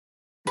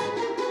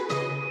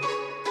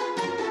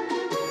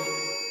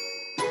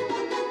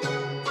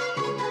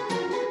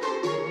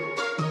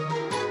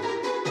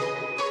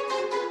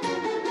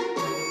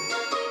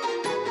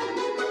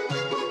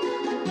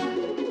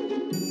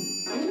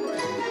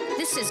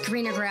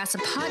Greener Grass, a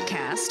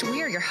podcast.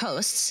 We are your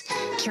hosts,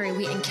 Carrie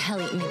Wheat and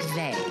Kelly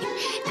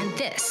McVeigh, and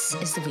this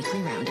is the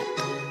Weekly Roundup.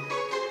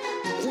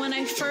 When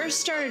I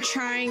first started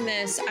trying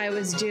this, I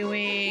was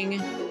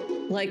doing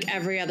like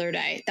every other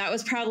day. That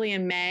was probably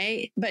in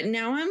May, but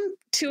now I'm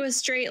to a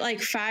straight like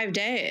 5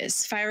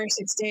 days, 5 or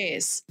 6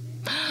 days.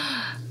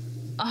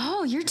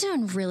 Oh, you're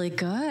doing really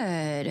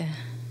good.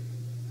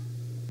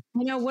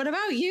 You know, what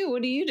about you?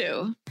 What do you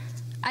do?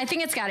 I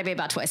think it's got to be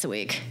about twice a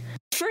week.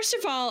 First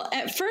of all,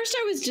 at first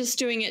I was just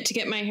doing it to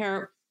get my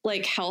hair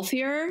like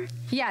healthier.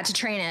 Yeah, to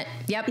train it.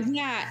 Yep.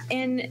 Yeah,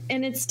 and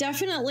it's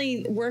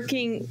definitely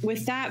working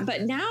with that.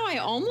 But now I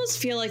almost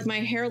feel like my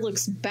hair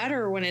looks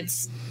better when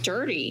it's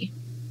dirty.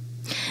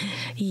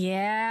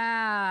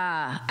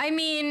 Yeah. I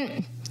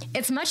mean,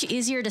 it's much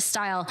easier to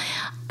style.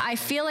 I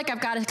feel like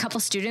I've got a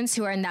couple students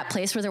who are in that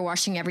place where they're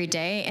washing every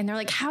day and they're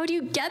like, how do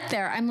you get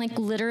there? I'm like,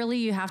 literally,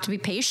 you have to be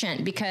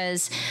patient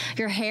because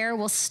your hair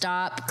will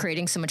stop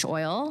creating so much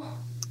oil.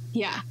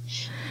 Yeah.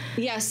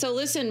 Yeah. So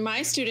listen,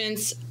 my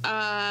students,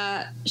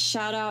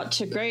 shout out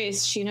to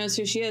Grace. She knows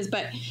who she is,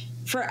 but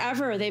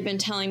forever they've been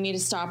telling me to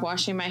stop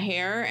washing my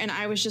hair. And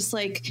I was just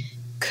like,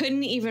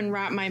 couldn't even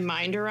wrap my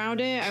mind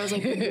around it. I was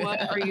like,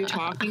 what are you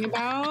talking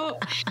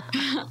about?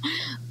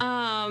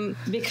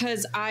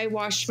 Because I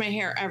washed my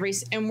hair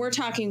and we're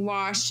talking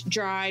washed,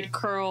 dried,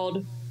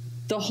 curled,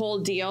 the whole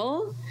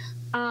deal.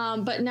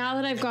 But now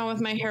that I've gone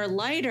with my hair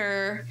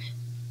lighter,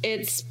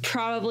 it's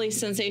probably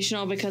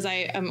sensational because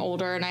I am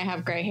older and I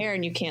have gray hair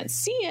and you can't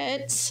see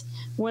it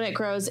when it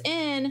grows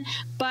in,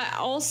 but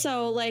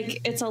also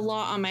like it's a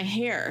lot on my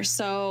hair.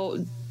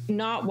 So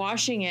not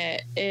washing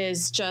it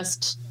is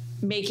just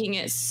making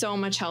it so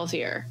much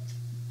healthier.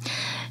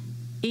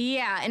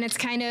 Yeah. And it's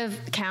kind of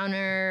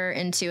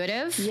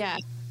counterintuitive. Yeah.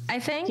 I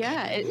think.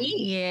 Yeah.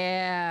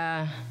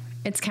 Yeah.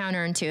 It's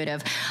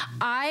counterintuitive.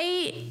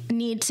 I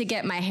need to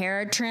get my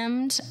hair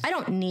trimmed. I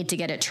don't need to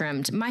get it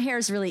trimmed. My hair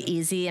is really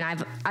easy,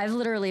 and I've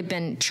literally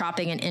been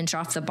chopping an inch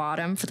off the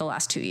bottom for the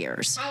last 2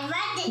 years.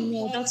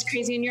 No, that's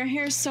crazy. And your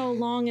hair's so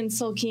long and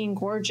silky and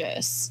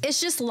gorgeous. It's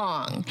just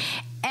long.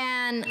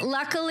 And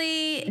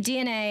luckily,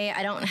 DNA,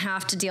 I don't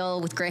have to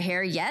deal with gray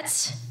hair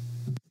yet.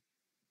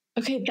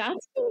 Okay,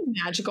 that's really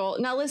magical.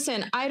 Now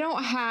listen, I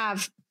don't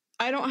have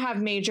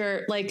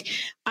major, like,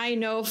 I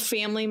know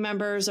family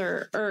members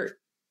or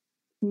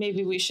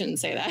maybe we shouldn't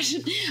say that.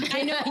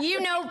 I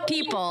know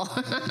people.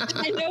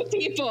 I know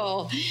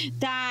people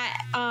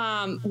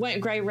that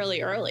went gray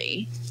really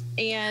early,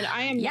 and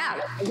I am not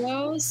one of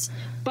those.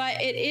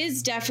 But it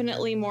is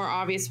definitely more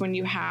obvious when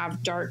you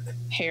have dark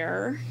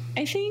hair.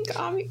 I think,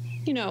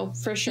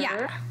 for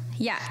sure.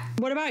 Yeah.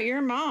 What about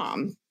your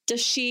mom?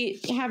 Does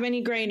she have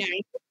any gray now?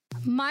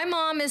 My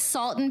mom is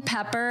salt and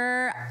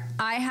pepper.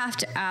 I have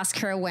to ask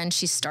her when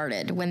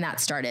that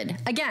started.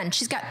 Again,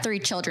 she's got 3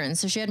 children,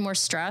 so she had more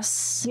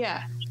stress.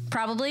 Yeah.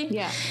 Probably.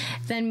 Yeah.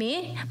 Than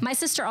me. My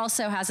sister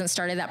also hasn't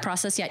started that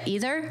process yet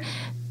either,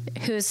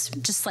 who's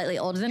just slightly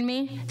older than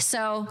me.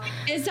 So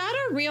is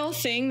that a real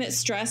thing that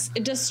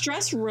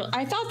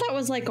I thought that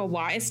was like a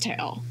wise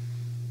tale.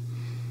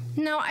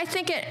 No, I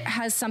think it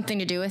has something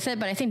to do with it,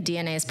 but I think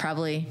DNA is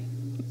probably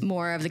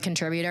more of the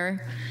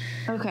contributor.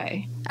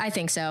 Okay. I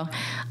think so.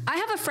 I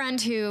have a friend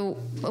who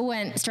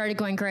started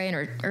going gray in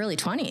her early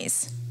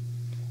 20s.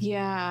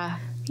 Yeah.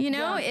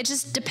 It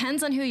just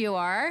depends on who you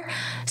are.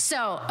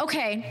 So,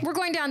 okay, we're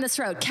going down this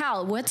road.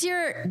 Cal, what's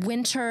your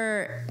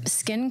winter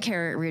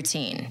skincare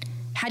routine?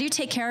 How do you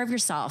take care of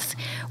yourself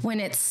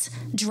when it's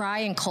dry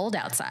and cold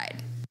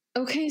outside?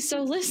 Okay,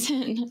 so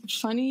listen,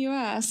 funny you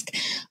ask.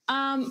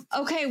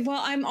 Okay,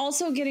 well, I'm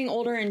also getting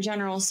older in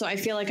general, so I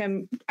feel like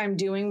I'm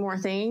doing more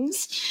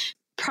things.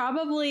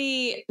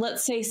 Probably,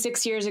 let's say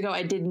 6 years ago,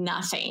 I did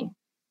nothing.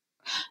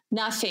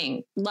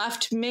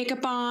 Left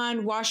makeup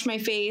on, washed my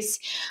face.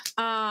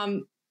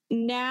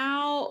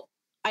 Now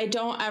I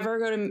don't ever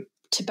go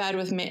to bed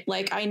with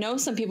like, I know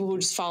some people who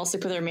just fall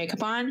asleep with their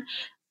makeup on.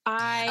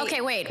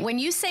 Okay, wait. When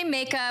you say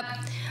makeup,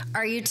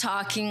 are you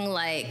talking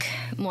like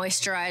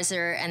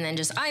moisturizer and then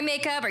just eye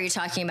makeup? Are you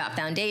talking about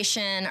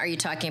foundation? Are you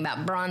talking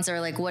about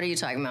bronzer? Like, what are you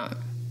talking about?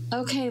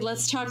 Okay,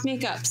 let's talk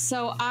makeup.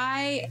 So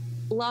I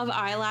love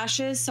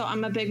eyelashes, so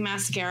I'm a big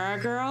mascara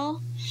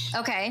girl.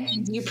 Okay.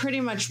 You pretty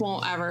much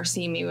won't ever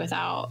see me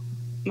without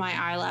my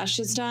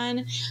eyelashes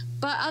done.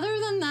 But other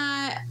than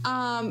that,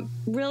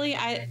 really,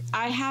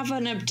 I have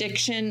an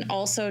addiction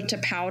also to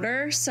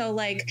powder. So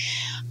like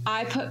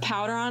I put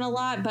powder on a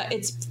lot, but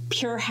it's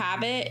pure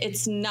habit.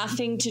 It's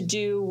nothing to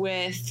do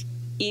with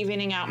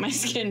evening out my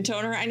skin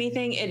tone or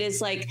anything. It is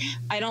like,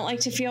 I don't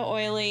like to feel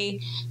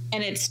oily,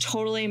 and it's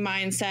totally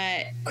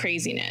mindset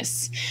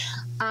craziness.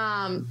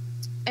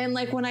 And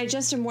like when I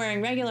just am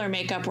wearing regular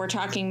makeup, we're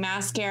talking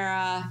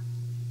mascara,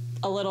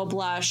 a little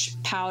blush,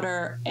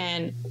 powder,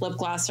 and lip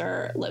gloss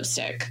or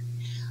lipstick.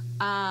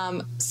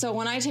 So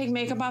when I take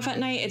makeup off at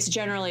night, it's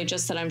generally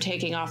just that I'm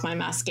taking off my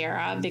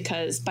mascara,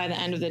 because by the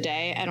end of the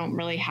day, I don't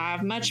really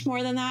have much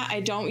more than that. I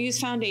don't use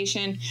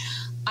foundation.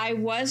 I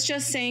was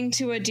just saying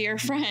to a dear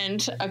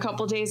friend a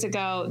couple days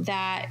ago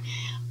that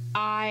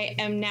I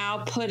am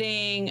now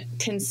putting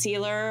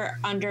concealer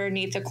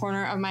underneath the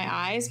corner of my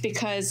eyes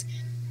because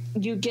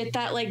you get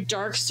that like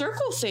dark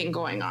circle thing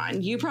going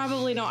on. You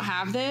probably don't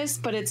have this,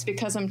 but it's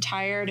because I'm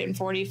tired and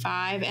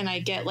 45 and I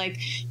get like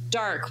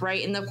dark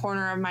right in the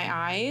corner of my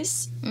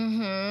eyes.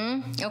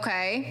 Mm-hmm.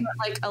 Okay.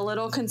 Like a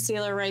little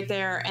concealer right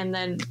there and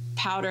then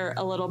powder,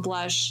 a little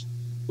blush,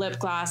 lip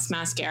gloss,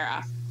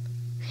 mascara.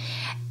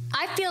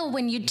 I feel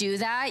when you do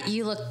that,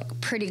 you look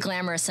pretty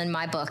glamorous in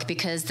my book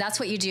because that's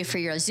what you do for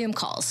your Zoom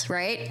calls,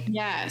 right?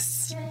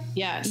 Yes.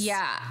 Yes.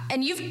 Yeah.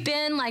 And you've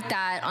been like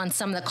that on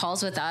some of the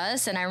calls with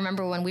us. And I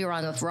remember when we were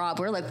on with Rob,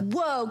 we were like,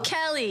 whoa,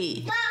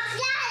 Kelly.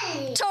 Whoa,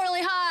 Kelly.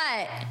 Totally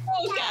hot.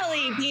 Whoa,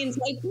 Kelly. Dean's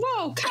like,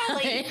 whoa,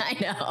 Kelly. I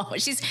know.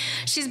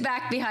 She's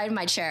back behind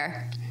my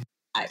chair.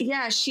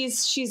 Yeah,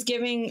 she's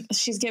giving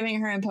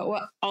her input.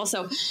 Well,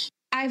 also,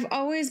 I've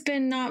always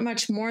been not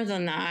much more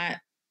than that.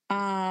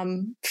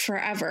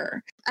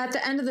 Forever. At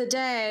the end of the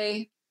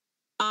day,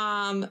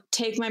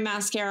 take my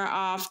mascara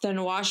off,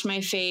 then wash my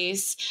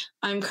face.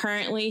 I'm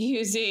currently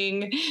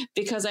using,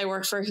 because I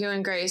work for Hue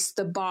and Grace,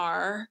 the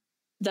bar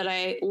that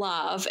I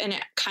love, and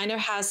it kind of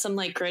has some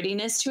like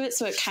grittiness to it,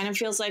 so it kind of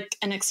feels like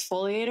an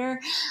exfoliator.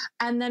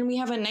 And then we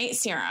have a night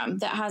serum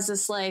that has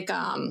this like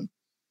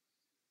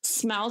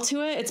smell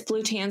to it. It's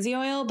blue tansy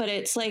oil, but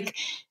it's like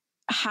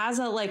has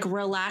a like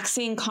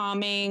relaxing,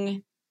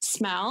 calming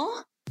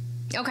smell.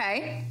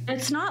 Okay.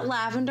 It's not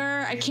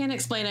lavender. I can't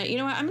explain it. You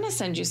know what? I'm going to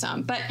send you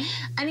some. But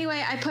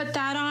anyway, I put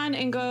that on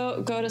and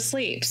go to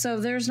sleep. So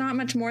there's not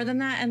much more than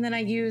that. And then I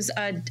use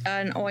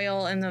an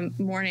oil in the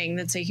morning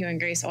that's a Hue and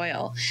Grace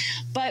oil.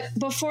 But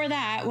before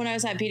that, when I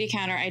was at Beauty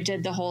Counter, I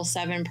did the whole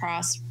 7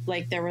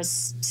 like there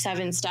was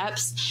 7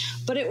 steps.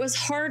 But it was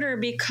harder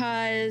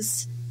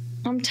because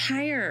I'm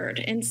tired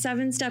and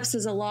 7 steps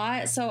is a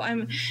lot.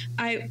 So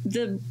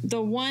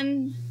the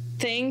one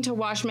thing to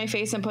wash my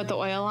face and put the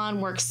oil on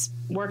works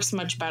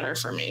much better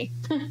for me.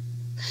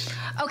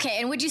 Okay.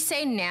 And would you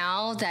say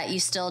now that you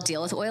still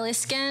deal with oily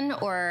skin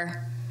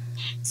or?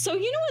 So,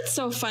 you know, what's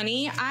so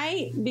funny?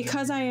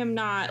 Because I am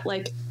not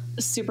like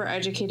super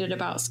educated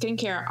about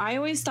skincare, I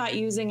always thought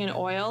using an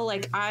oil,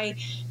 like I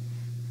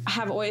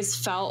have always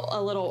felt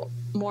a little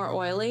more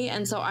oily.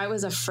 And so I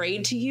was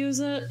afraid to use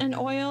an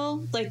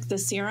oil, like the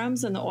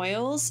serums and the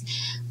oils,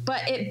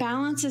 but it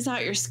balances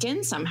out your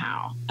skin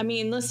somehow. I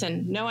mean,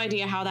 listen, no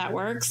idea how that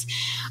works.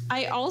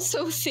 I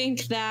also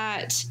think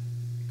that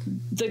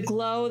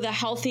the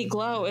healthy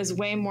glow is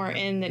way more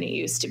in than it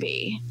used to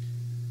be.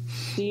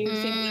 Do you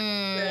think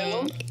that's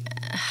true?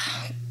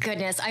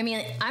 Goodness. I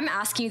mean, I'm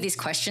asking you these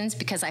questions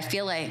because I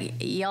feel like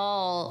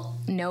y'all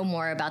know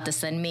more about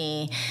this than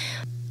me.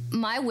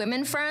 My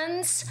women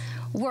friends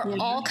we're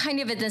all kind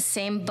of in the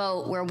same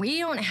boat where we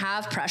don't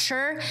have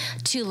pressure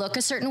to look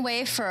a certain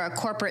way for a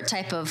corporate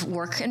type of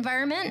work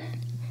environment.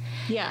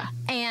 Yeah.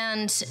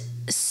 And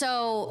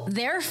so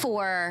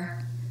therefore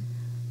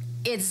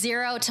it's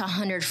 0 to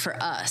 100 for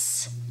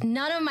us.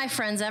 None of my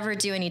friends ever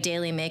do any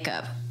daily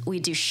makeup. We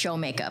do show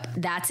makeup.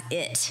 That's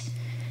it.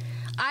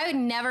 I would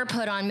never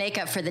put on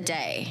makeup for the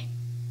day.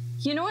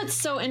 You know what's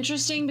so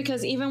interesting?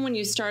 Because even when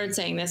you started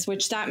saying this,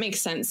 which that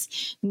makes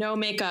sense, no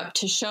makeup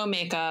to show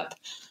makeup,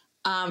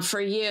 for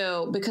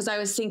you, because I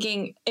was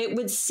thinking it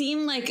would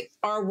seem like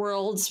our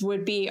worlds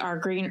would be, our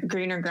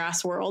greener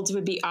grass worlds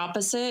would be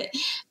opposite,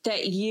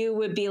 that you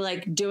would be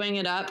like doing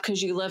it up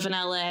because you live in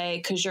LA,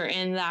 because you're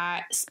in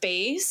that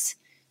space,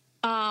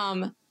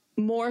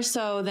 more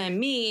so than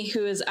me,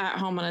 who is at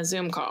home on a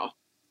Zoom call.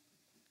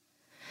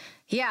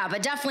 Yeah,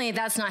 but definitely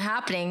that's not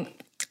happening.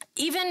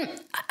 Even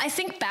I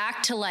think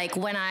back to like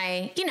when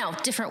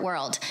different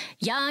world,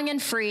 young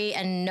and free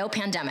and no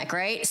pandemic,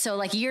 right? So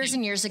like years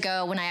and years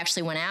ago when I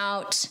actually went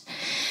out,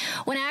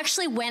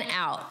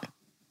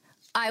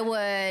 I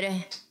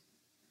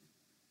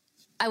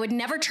would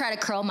never try to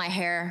curl my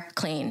hair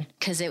clean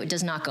because it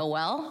does not go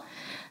well.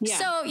 Yeah.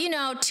 So,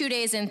 2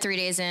 days in, 3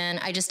 days in,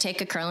 I just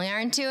take a curling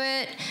iron to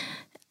it,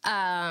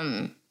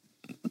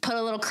 put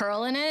a little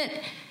curl in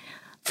it.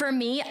 For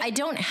me, I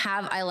don't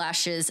have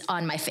eyelashes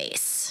on my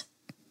face.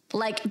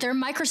 Like, they're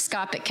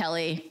microscopic,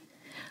 Kelly.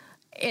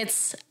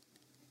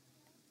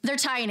 They're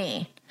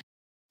tiny.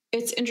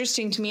 It's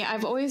interesting to me.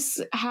 I've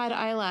always had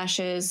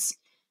eyelashes.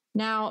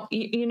 Now,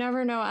 you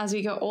never know, as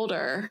we get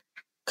older,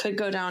 could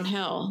go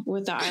downhill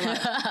with the eyelash.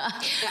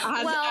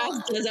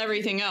 as does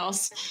everything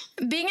else.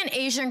 Being an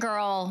Asian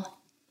girl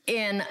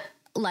in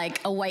like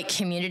a white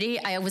community,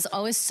 I was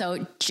always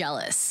so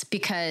jealous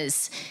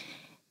because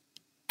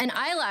an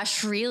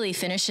eyelash really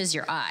finishes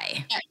your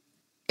eye.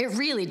 It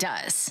really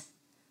does.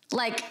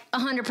 Like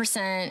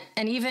 100%.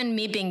 And even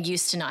me being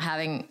used to not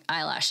having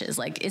eyelashes,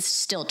 like it's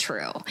still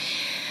true.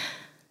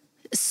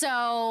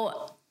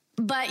 So,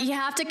 but you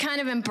have to kind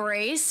of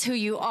embrace who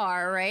you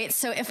are, right?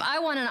 So if I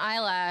want an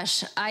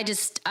eyelash, I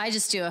just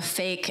do a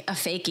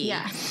fakie.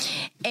 Yeah.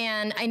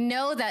 And I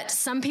know that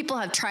some people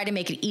have tried to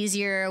make it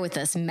easier with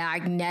this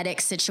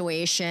magnetic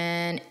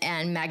situation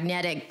and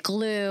magnetic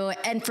glue.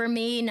 And for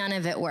me, none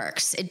of it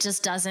works. It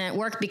just doesn't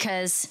work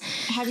because...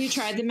 Have you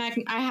tried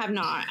the I have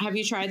not. Have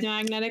you tried the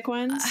magnetic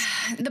ones?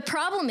 The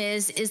problem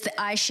is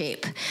the eye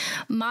shape.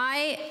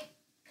 My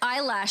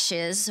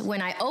eyelashes,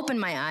 when I open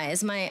my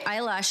eyes, my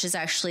eyelashes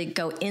actually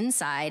go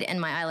inside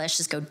and my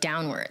eyelashes go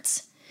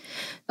downwards.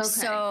 Okay.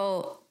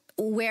 So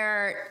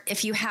where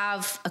if you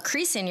have a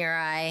crease in your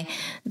eye,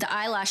 the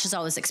eyelash is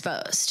always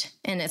exposed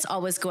and it's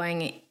always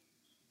going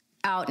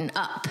out and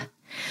up.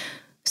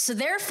 So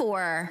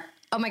therefore,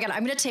 oh my God,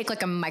 I'm going to take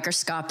like a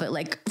microscopic,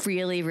 like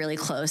really, really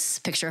close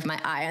picture of my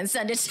eye and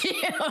send it to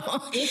you.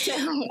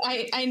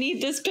 I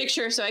need this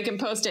picture so I can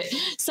post it.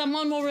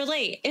 Someone will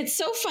relate. It's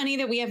so funny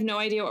that we have no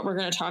idea what we're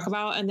going to talk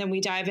about. And then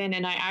we dive in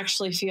and I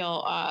actually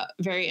feel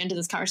very into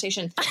this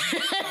conversation.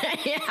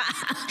 Yeah.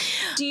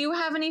 Do you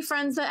have any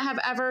friends that have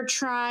ever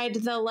tried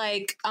the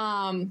like,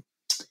 going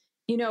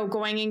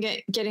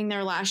and getting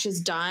their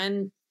lashes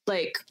done?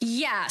 Like,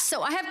 yeah.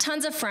 So I have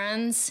tons of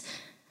friends,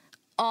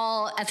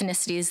 all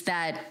ethnicities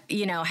that,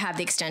 have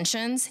the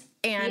extensions.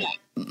 And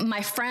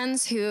my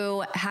friends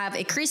who have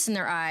a crease in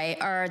their eye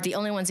are the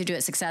only ones who do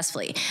it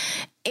successfully.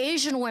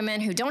 Asian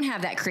women who don't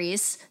have that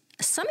crease,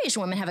 some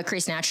Asian women have a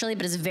crease naturally,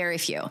 but it's very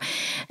few.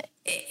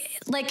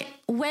 Like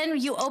when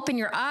you open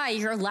your eye,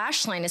 your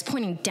lash line is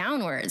pointing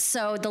downwards.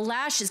 So the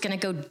lash is going to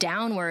go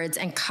downwards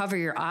and cover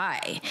your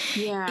eye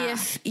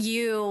if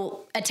you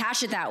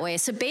attach it that way.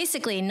 So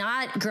basically,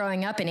 not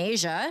growing up in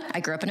Asia, I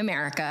grew up in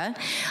America.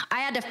 I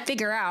had to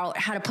figure out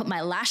how to put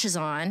my lashes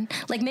on.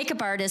 Like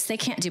makeup artists, they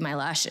can't do my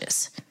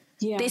lashes.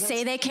 Yeah, they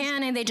say they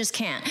can and they just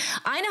can't.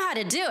 I know how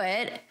to do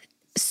it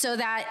so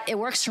that it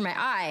works for my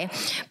eye.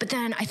 But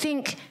then I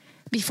think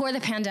before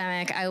the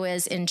pandemic, I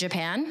was in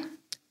Japan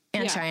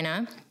and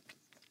China.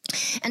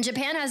 And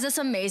Japan has this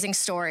amazing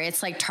story.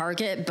 It's like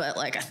Target, but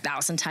like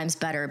 1,000 times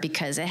better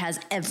because it has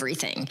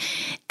everything.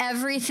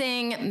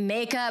 Everything,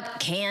 makeup,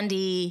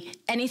 candy,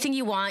 anything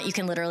you want, you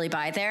can literally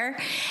buy there.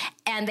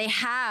 And they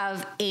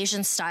have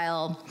Asian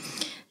style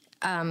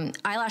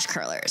eyelash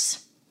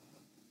curlers.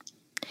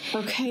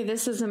 Okay,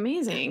 this is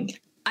amazing.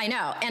 I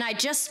know. And I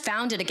just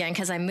found it again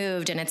because I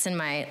moved and it's in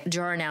my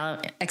drawer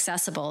now,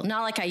 accessible.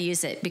 Not like I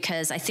use it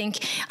because I think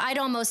I'd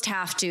almost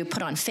have to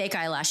put on fake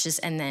eyelashes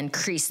and then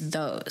crease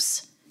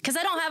those. Because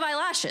I don't have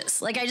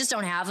eyelashes. Like I just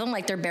don't have them.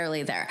 Like they're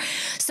barely there.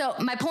 So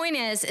my point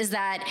is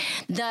that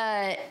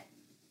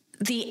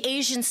the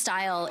Asian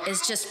style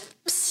is just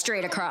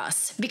straight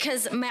across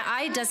because my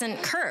eye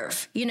doesn't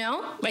curve,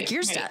 like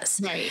yours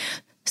does. Right.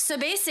 So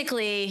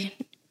basically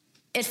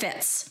it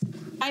fits.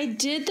 I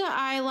did the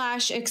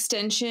eyelash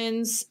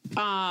extensions.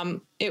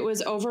 It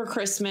was over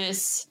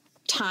Christmas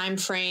time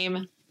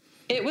frame.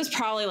 It was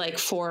probably like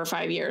 4 or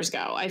 5 years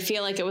ago. I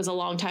feel like it was a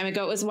long time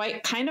ago. It was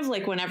kind of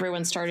like when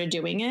everyone started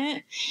doing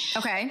it.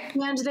 Okay.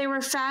 And they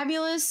were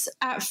fabulous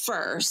at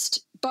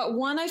first. But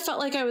I felt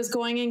like I was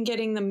going and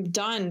getting them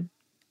done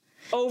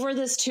over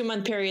this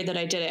 2-month period that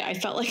I did it. I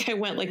felt like I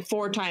went like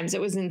 4 times.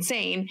 It was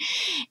insane.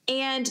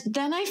 And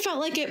then I felt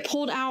like it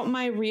pulled out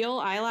my real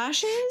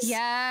eyelashes.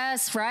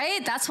 Yes,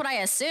 right? That's what I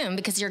assume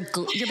because you're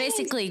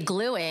basically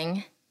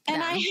gluing.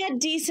 And I had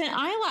decent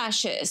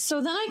eyelashes.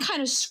 So then I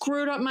kind of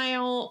screwed up my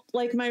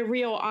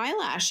real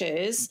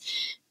eyelashes.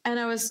 And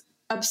I was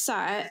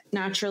upset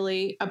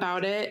naturally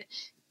about it.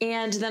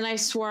 And then I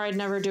swore I'd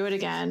never do it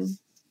again.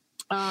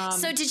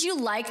 So did you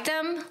like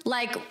them?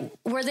 Like,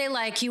 were they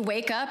like you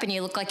wake up and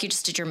you look like you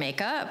just did your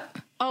makeup?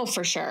 Oh,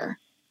 for sure.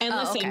 And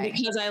listen,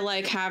 because I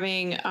like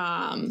having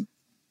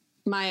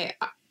my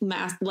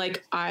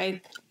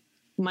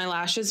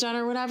lashes done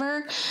or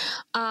whatever.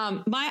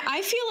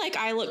 I feel like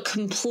I look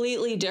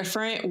completely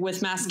different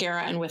with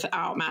mascara and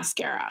without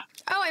mascara.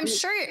 Oh, I'm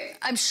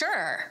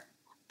sure.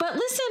 But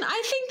listen,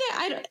 I think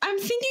that I'm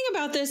thinking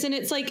about this and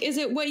it's like, is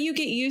it what you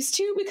get used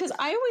to? Because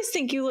I always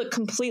think you look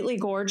completely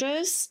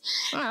gorgeous.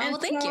 Oh, well,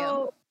 thank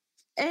you.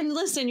 And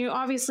listen, you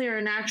obviously are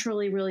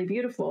naturally really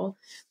beautiful,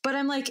 but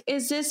I'm like,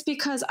 is this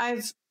because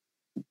I've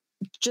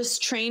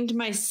just trained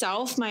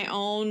myself, my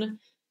own,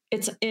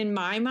 it's in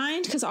my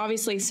mind? Because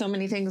obviously so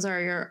many things are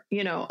your,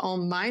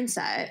 own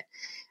mindset.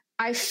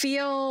 I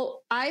feel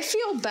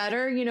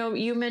better,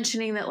 you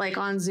mentioning that like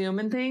on Zoom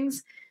and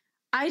things,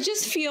 I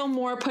just feel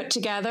more put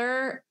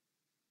together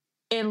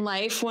in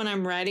life when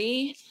I'm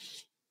ready,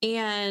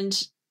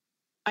 and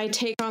I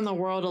take on the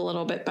world a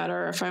little bit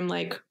better if I'm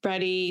like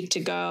ready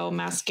to go,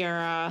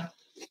 mascara,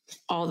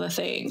 all the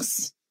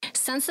things.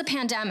 Since the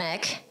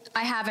pandemic,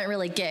 I haven't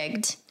really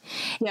gigged.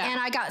 Yeah. And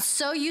I got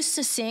so used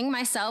to seeing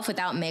myself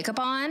without makeup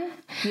on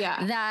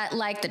that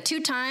like the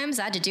 2 times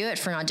I had to do it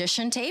for an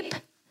audition tape.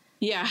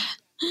 Yeah.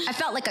 I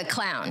felt like a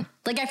clown.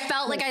 Like I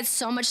felt like I had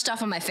so much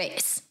stuff on my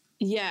face.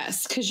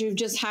 Yes, because you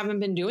just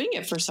haven't been doing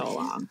it for so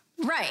long.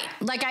 Right.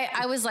 Like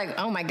I was like,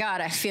 oh my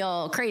God, I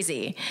feel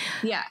crazy.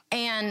 Yeah.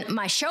 And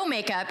my show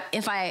makeup,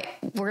 if I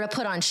were to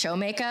put on show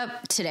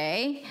makeup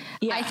today,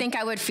 I think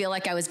I would feel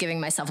like I was giving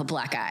myself a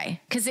black eye.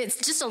 Cause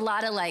it's just a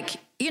lot of like,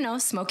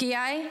 smoky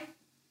eye,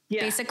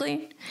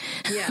 basically.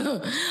 Yeah.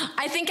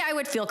 I think I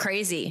would feel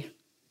crazy.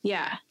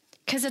 Yeah.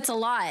 Cause it's a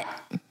lot.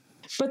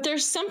 But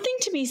there's something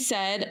to be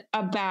said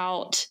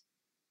about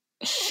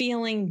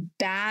feeling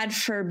bad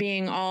for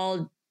being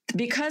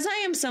because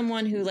I am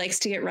someone who likes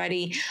to get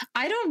ready.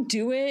 I don't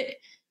do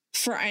it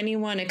for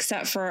anyone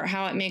except for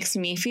how it makes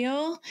me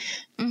feel.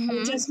 Mm-hmm.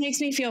 It just makes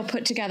me feel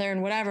put together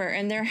and whatever.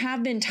 And there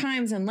have been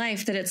times in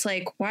life that it's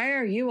like, why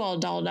are you all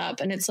dolled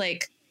up? And it's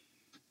like,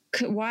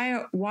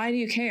 why do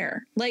you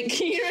care? Like,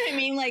 you know what I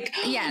mean? Like,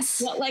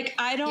 yes. Like,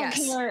 I don't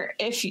care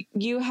if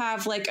you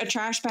have like a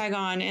trash bag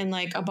on and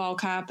like a ball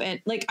cap,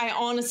 and like, I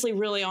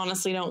really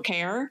honestly don't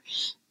care.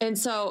 And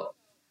so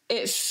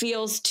it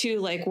feels too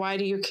like, why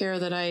do you care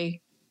that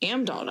I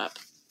am dolled up?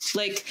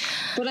 Like,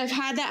 but I've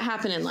had that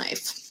happen in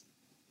life.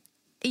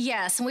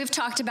 Yes. And we've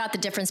talked about the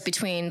difference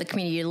between the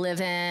community you live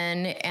in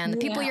and the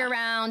people you're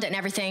around and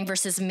everything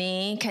versus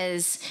me.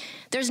 Cause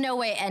there's no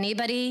way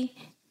anybody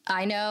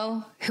I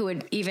know who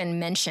would even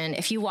mention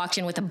if you walked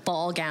in with a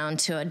ball gown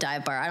to a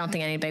dive bar. I don't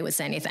think anybody would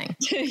say anything.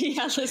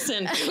 Yeah,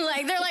 listen.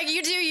 Like, they're like,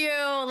 you do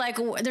you. Like,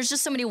 there's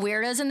just so many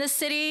weirdos in this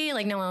city.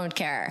 Like, no one would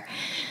care.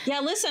 Yeah,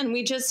 listen,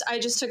 I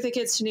just took the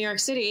kids to New York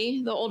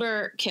City, the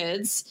older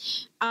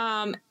kids.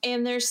 And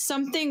there's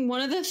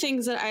one of the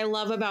things that I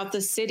love about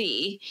the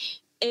city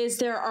is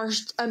there are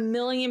a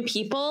million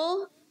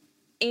people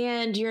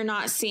and you're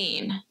not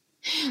seen.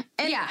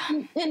 And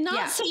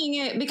not saying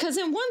it because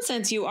in one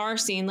sense you are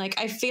seen. Like,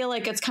 I feel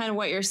like it's kind of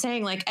what you're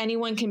saying. Like,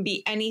 anyone can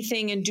be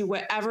anything and do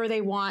whatever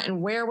they want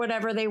and wear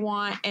whatever they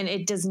want. And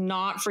it does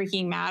not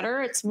freaking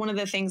matter. It's one of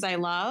the things I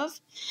love.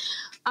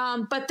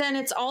 But then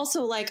it's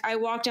also like, I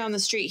walk down the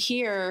street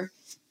here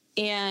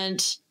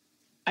and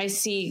I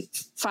see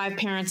 5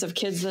 parents of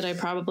kids that I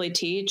probably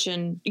teach,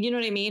 and you know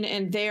what I mean?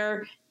 And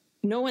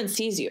no one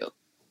sees you.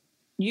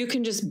 You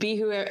can just be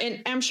whoever.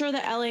 And I'm sure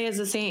that LA is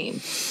the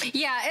same.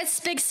 Yeah, it's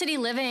big city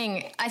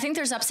living. I think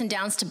there's ups and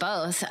downs to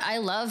both. I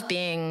love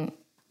being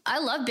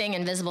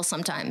invisible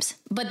sometimes.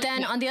 But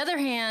then on the other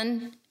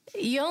hand,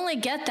 you only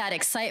get that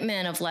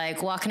excitement of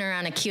like walking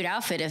around a cute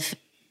outfit if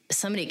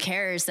somebody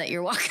cares that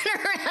you're walking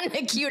around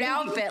in a cute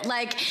outfit.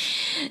 Like,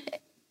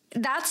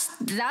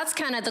 that's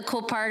kind of the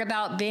cool part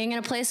about being in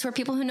a place where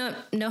people who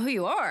know who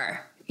you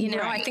are.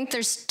 Right. I think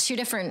there's 2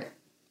 different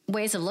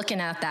ways of looking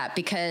at that,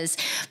 because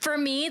for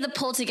me, the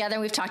pull together,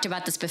 and we've talked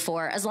about this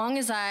before, as long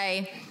as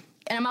and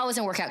I'm always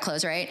in workout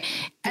clothes, right?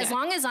 As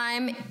long as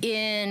I'm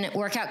in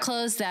workout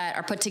clothes that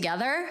are put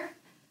together,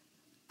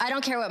 I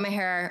don't care what my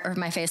hair or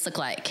my face look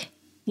like.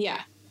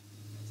 Yeah.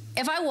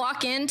 If I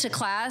walk into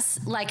class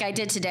like I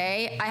did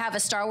today, I have a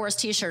Star Wars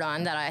t-shirt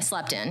on that I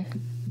slept in.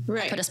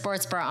 Right. I put a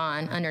sports bra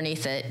on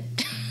underneath it.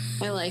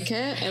 I like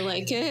it.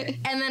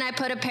 And then I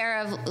put a pair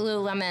of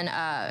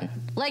Lululemon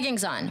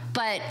leggings on.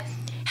 But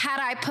had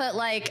I put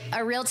like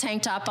a real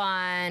tank top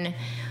on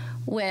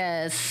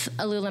with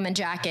a Lululemon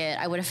jacket,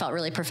 I would have felt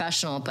really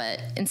professional.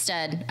 But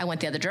instead, I went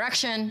the other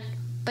direction.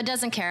 But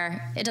doesn't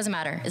care. It doesn't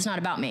matter. It's not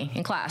about me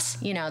in class.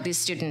 These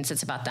students,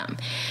 it's about them.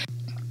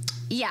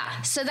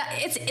 Yeah, so that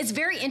it's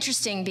very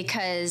interesting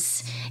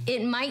because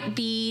it might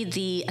be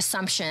the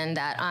assumption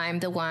that I'm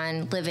the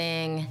one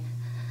living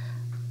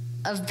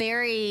a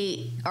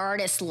very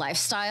artist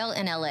lifestyle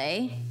in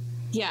LA.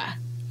 Yeah.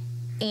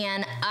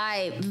 And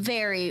I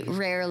very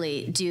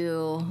rarely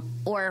do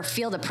or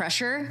feel the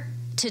pressure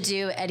to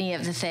do any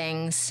of the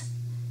things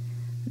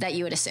that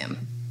you would assume.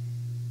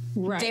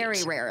 Right.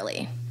 Very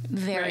rarely.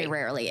 Very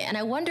rarely. And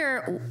I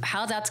wonder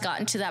how that's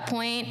gotten to that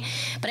point.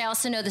 But I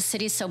also know the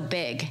city's so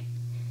big.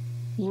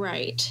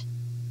 Right.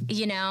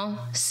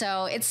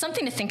 So it's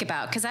something to think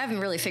about because I haven't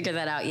really figured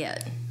that out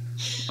yet,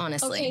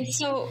 honestly. Okay,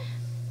 so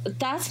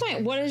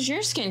what is your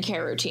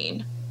skincare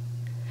routine?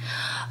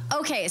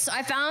 Okay, so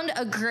I found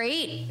a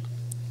great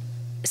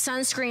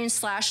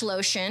sunscreen /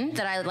 lotion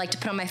that I like to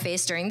put on my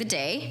face during the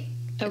day.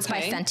 It's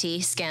by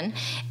Fenty Skin.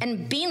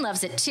 And Bean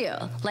loves it too.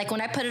 Like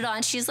when I put it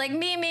on, she's like,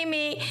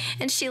 me.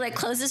 And she like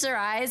closes her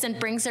eyes and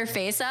brings her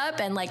face up.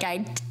 And like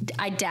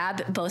I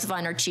dab both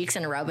on her cheeks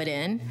and rub it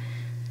in.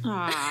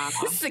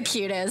 It's the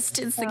cutest.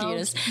 It's the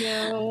cutest.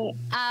 Cute.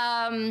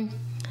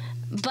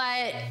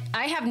 But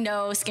I have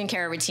no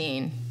skincare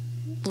routine,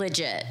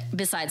 legit,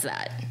 besides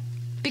that.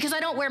 Because I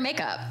don't wear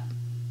makeup.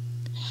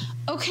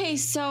 Okay,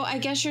 so I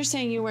guess you're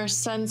saying you wear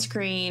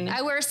sunscreen.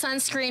 I wear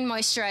sunscreen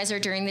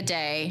moisturizer during the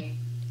day.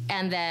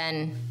 And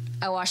then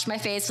I wash my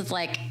face with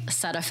like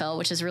Cetaphil,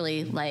 which is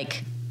really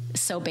like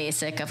so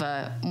basic of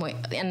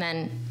and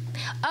then,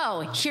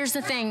 here's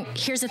the thing.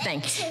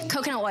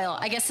 Coconut oil.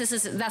 I guess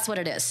that's what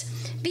it is.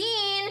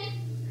 Bean,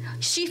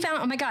 she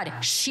found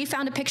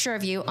a picture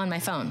of you on my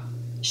phone.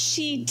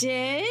 She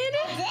did?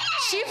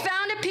 She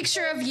found a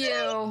picture of you.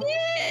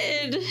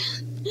 I did.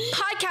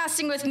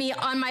 Podcasting with me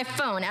on my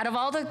phone. Out of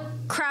all the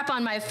crap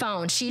on my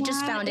phone, she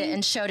just found it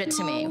and showed it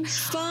to me.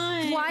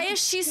 Fun. Why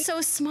is she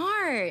so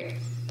smart?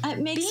 It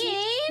makes me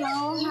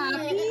so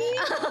happy.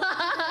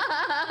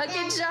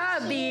 Good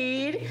job,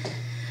 Bean.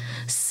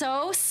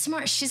 So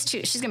smart.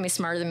 She's gonna be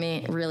smarter than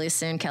me really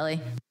soon, Kelly.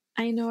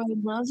 I know. I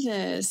love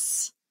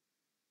this.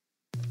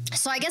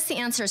 So I guess the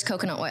answer is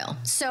coconut oil.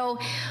 So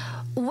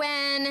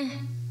when,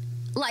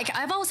 like,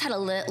 I've always had a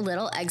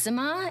little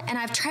eczema, and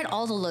I've tried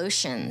all the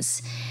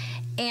lotions,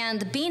 and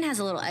the Bean has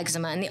a little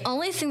eczema, and the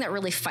only thing that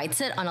really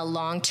fights it on a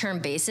long-term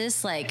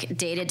basis, like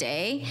day to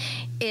day,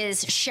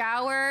 is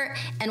shower,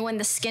 and when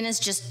the skin is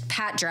just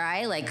pat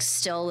dry, like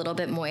still a little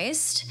bit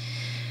moist,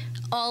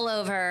 all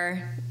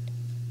over,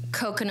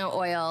 coconut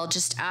oil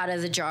just out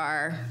of the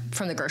jar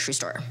from the grocery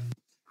store.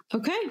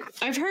 Okay.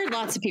 I've heard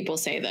lots of people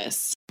say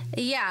this.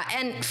 Yeah,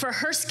 and for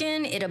her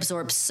skin, it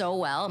absorbs so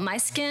well. My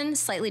skin,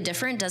 slightly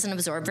different, doesn't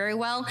absorb very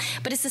well,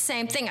 but it's the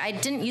same thing. I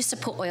didn't used to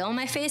put oil on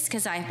my face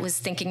because I was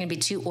thinking it'd be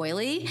too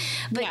oily,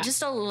 but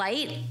just a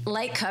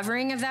light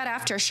covering of that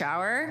after a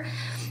shower.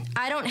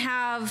 I don't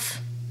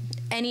have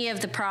any of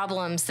the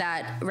problems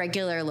that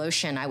regular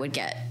lotion I would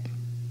get.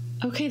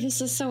 Okay, this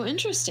is so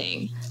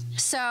interesting.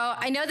 So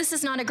I know this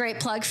is not a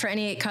great plug for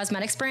any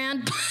cosmetics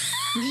brand,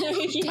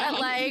 but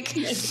like...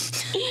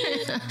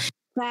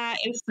 That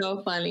is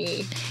so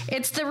funny.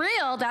 It's the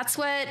real. That's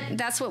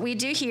what we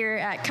do here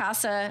at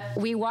Casa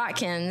Wee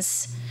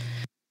Watkins.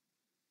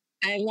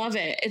 I love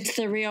it. It's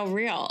the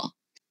real.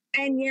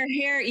 And your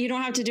hair, you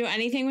don't have to do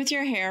anything with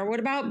your hair.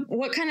 What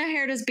kind of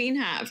hair does Bean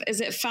have? Is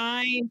it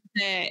fine?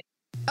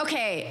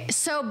 Okay,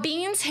 so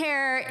Bean's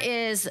hair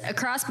is a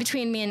cross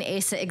between me and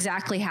Asa,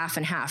 exactly half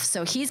and half.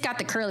 So he's got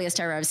the curliest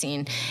hair I've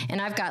seen,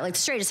 and I've got like the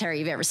straightest hair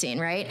you've ever seen,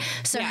 right?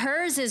 So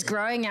hers is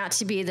growing out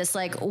to be this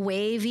like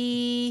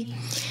wavy,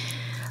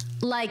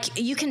 like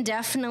you can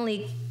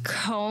definitely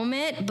comb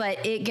it,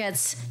 but it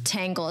gets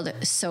tangled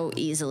so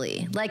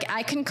easily. Like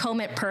I can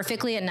comb it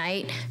perfectly at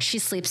night. She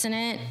sleeps in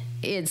it.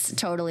 It's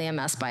totally a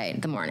mess by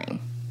the morning.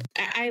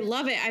 I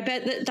love it. I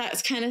bet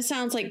that kind of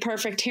sounds like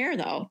perfect hair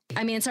though.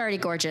 I mean, it's already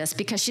gorgeous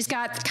because she's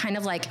got kind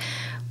of like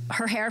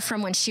her hair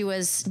from when she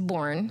was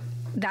born.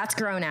 That's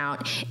grown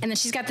out. And then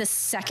she's got this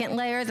second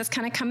layer that's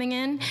kind of coming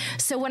in.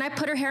 So when I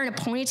put her hair in a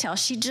ponytail,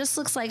 she just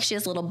looks like she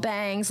has little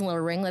bangs and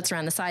little ringlets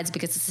around the sides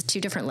because it's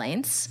 2 different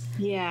lengths.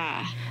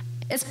 Yeah.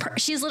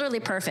 She's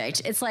literally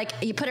perfect. It's like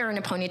you put her in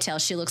a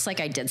ponytail, she looks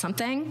like I did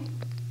something.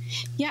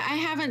 Yeah, I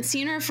haven't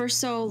seen her for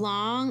so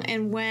long.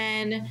 And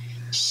when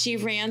she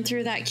ran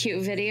through that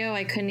cute video,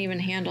 I couldn't even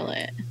handle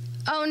it.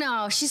 Oh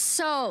no, it's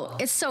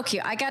so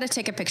cute. I got to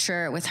take a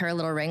picture with her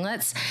little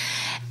ringlets.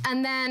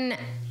 And then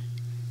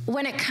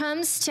when it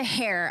comes to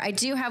hair, I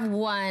do have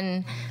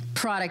one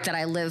product that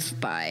I live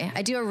by.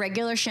 I do a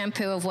regular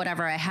shampoo of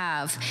whatever I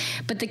have,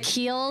 but the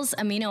Kiehl's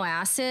amino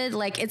acid,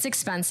 like it's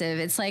expensive.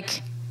 It's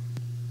like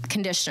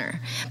conditioner,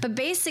 but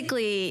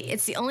basically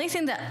it's the only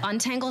thing that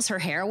untangles her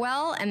hair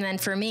well. And then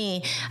for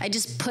me, I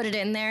just put it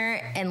in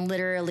there and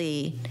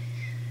literally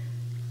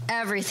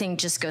everything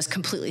just goes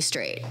completely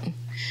straight.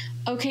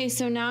 Okay,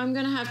 so now I'm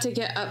gonna have to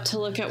get up to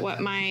look at what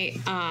my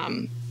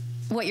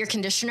what your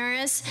conditioner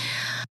is.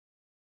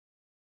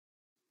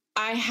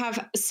 I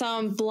have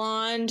some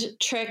blonde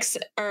tricks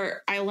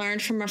I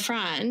learned from a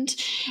friend,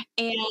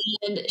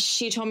 and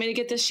she told me to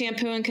get the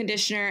shampoo and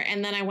conditioner.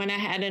 And then I went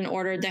ahead and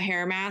ordered the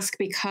hair mask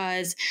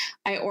because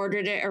I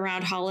ordered it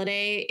around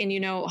holiday,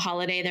 and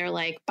holiday, they're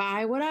like,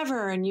 buy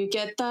whatever and you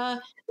get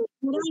the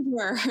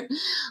whatever.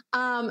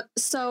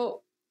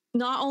 So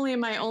not only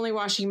am I only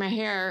washing my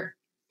hair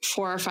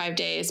 4 or 5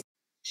 days,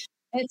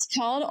 it's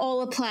called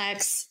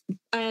Olaplex,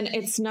 and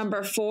it's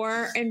number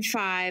 4 and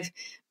 5.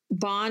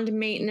 Bond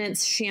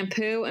maintenance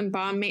shampoo and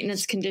bond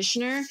maintenance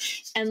conditioner.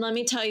 And let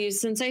me tell you,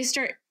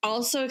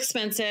 also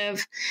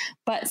expensive,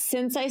 but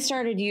since I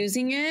started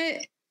using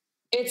it,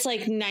 it's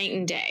like night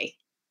and day.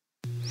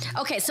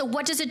 Okay. So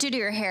what does it do to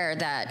your hair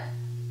that?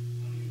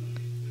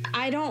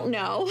 I don't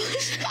know.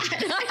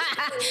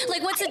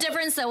 Like, what's the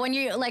difference though? When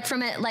you like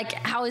from it, like,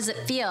 how does it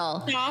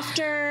feel?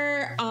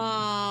 Softer,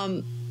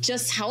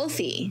 just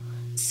healthy,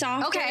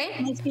 softer,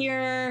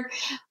 healthier.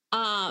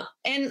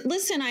 And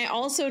listen, I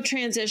also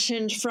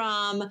transitioned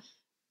from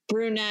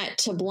brunette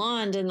to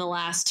blonde in the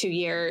last 2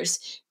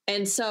 years.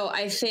 And so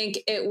I think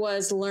it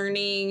was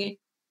learning,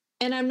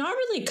 and I'm not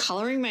really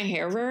coloring my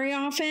hair very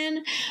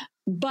often,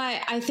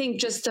 but I think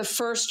just the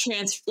first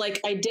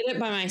I did it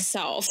by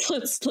myself.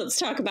 Let's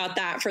talk about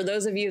that. For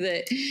those of you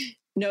that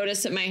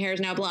notice that my hair is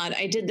now blonde,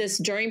 I did this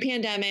during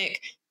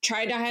pandemic,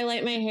 tried to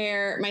highlight my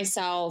hair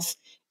myself.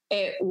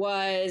 It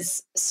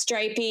was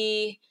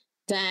stripy.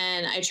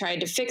 Then I tried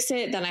to fix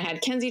it. Then I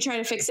had Kenzie try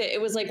to fix it. It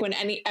was like when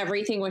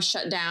everything was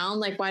shut down.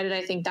 Like, why did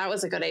I think that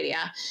was a good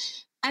idea?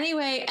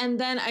 Anyway, and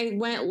then I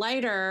went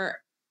lighter,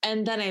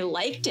 and then I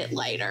liked it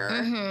lighter.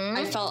 Mm-hmm.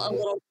 I felt a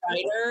little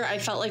brighter. I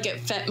felt like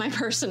it fit my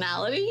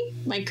personality,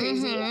 my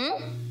crazy.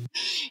 Mm-hmm.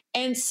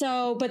 And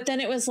so, but then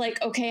it was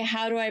like, okay,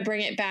 how do I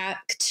bring it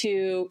back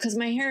to, because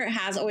my hair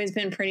has always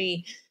been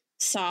pretty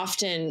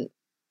soft and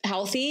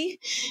healthy.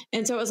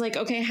 And so it was like,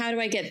 okay, how do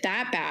I get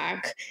that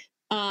back?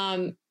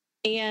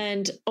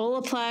 And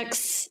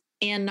Olaplex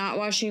and not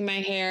washing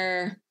my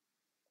hair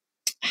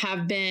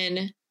have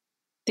been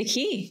the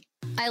key.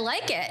 I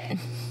like it.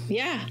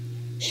 Yeah.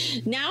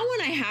 Now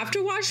when I have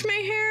to wash my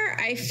hair,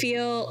 I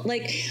feel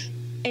like,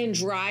 and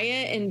dry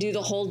it and do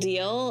the whole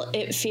deal,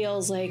 it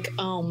feels like,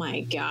 oh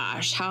my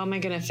gosh, how am I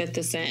going to fit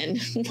this in?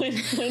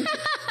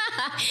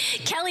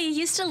 Kelly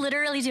used to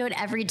literally do it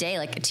every day,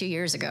 like 2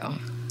 years ago.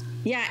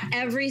 Yeah,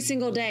 every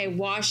single day.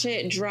 Wash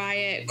it, dry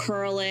it,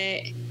 curl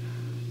it,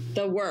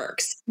 the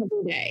works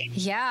every day.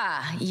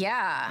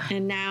 Yeah.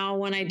 And now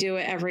when I do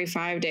it every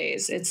 5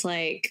 days, it's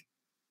like,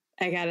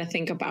 I got to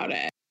think about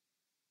it.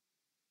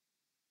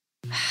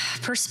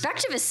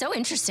 Perspective is so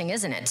interesting,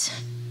 isn't it?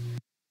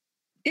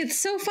 It's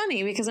so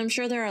funny because I'm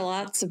sure there are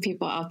lots of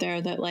people out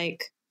there that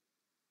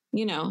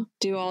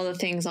do all the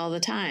things all the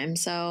time.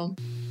 So,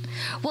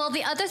 well,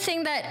 the other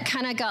thing that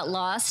kind of got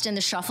lost in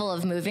the shuffle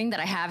of moving that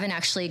I haven't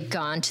actually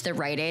gone to the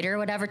Rite Aid or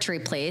whatever to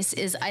replace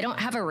is I don't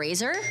have a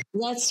razor.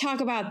 Let's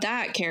talk about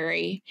that,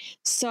 Carrie.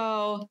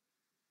 So,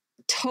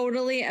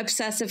 totally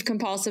obsessive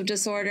compulsive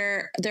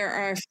disorder. There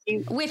are a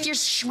few with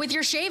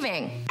your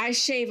shaving. I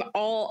shave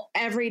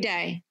every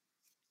day.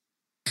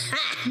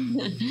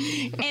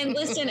 And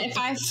listen, if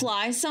I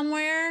fly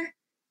somewhere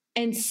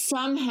and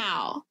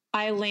somehow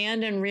I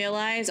land and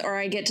realize, or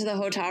I get to the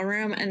hotel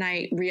room and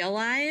I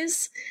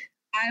realize,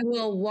 I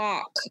will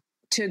walk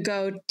to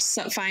go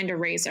find a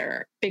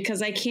razor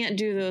because I can't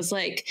do those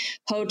like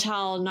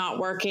hotel not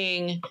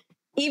working,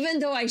 even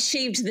though I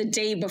shaved the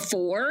day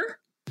before.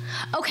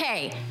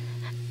 Okay.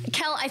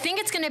 Kel, I think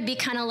it's going to be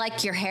kind of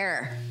like your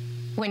hair.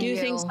 Do you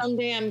think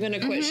someday I'm going to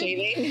quit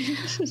shaving?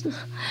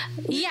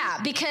 Yeah,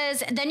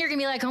 because then you're going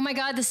to be like, oh my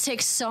God, this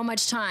takes so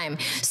much time.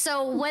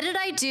 So what did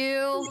I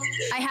do?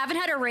 I haven't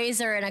had a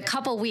razor in a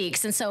couple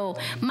weeks. And so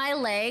my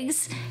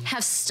legs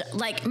have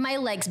my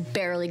legs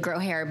barely grow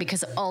hair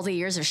because of all the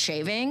years of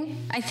shaving,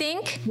 I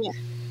think. Yeah.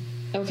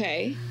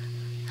 Okay.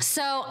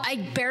 So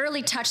I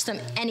barely touch them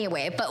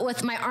anyway. But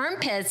with my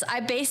armpits, I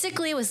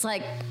basically was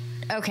like,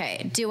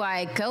 okay, do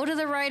I go to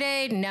the Rite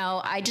Aid? No,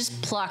 I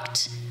just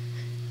plucked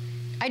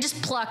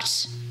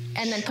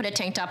and then put a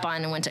tank top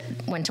on and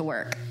went to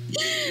work.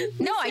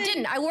 No, I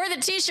didn't. I wore the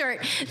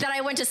t-shirt that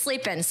I went to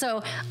sleep in.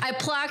 So I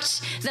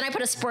plucked, then I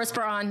put a sports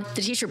bra on,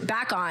 the t-shirt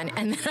back on,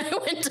 and then I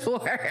went to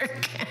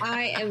work.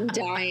 I am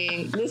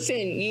dying. Listen,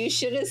 you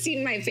should have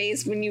seen my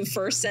face when you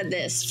first said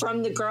this.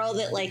 From the girl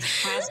that like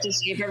has to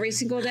shave every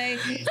single day,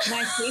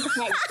 my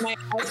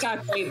eyes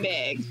got quite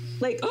big.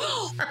 Like,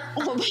 oh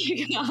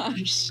my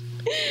gosh.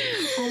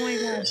 Oh my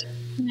gosh.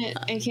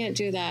 I can't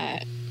do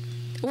that.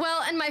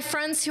 Well, and my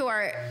friends who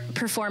are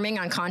performing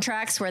on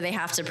contracts where they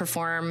have to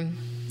perform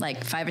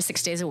like 5 or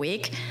 6 days a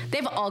week,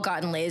 they've all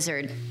gotten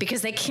lasered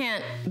because they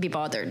can't be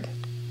bothered.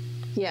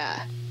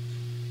 Yeah.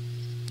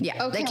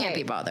 Yeah, okay. They can't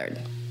be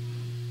bothered.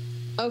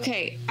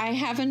 Okay, I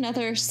have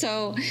another.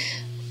 So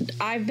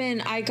I'm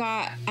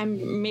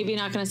maybe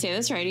not going to say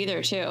this right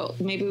either, too.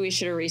 Maybe we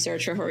should have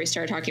researched before we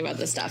start talking about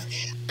this stuff.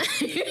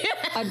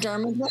 A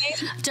dermablade?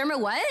 Derma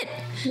what?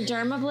 The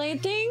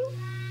dermablade thing?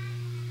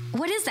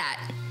 What is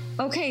that?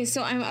 Okay,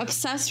 so I'm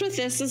obsessed with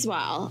this as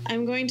well.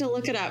 I'm going to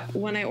look it up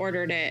when I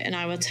ordered it, and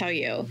I will tell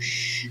you.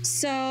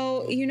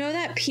 So, you know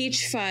that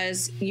peach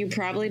fuzz? You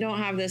probably don't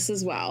have this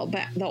as well,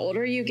 but the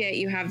older you get,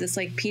 you have this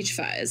like peach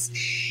fuzz.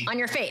 On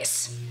your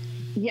face?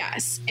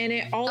 Yes, and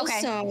it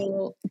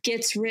also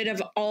gets rid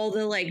of all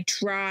the like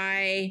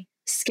dry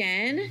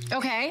skin.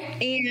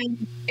 Okay.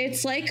 And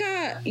it's like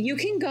you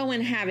can go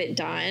and have it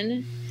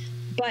done,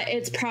 but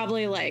it's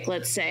probably like,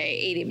 let's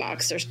say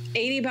 $80 or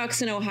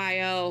 $80 in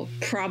Ohio,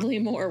 probably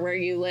more where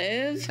you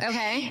live.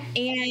 Okay.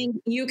 And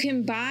you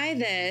can buy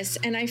this.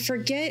 And I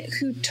forget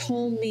who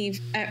told me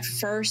at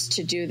first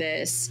to do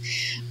this,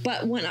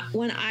 but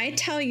when I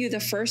tell you the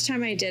first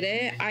time I did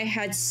it, I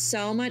had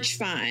so much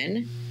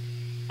fun.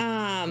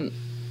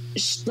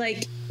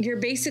 Like you're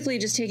basically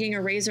just taking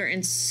a razor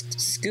and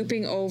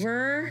scooping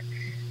over,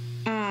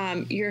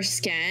 your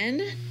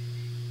skin,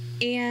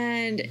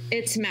 and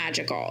it's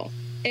magical.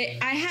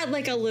 I had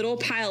like a little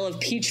pile of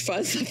peach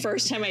fuzz the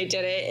first time I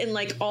did it and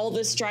like all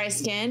this dry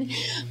skin,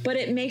 but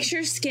it makes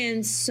your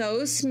skin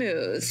so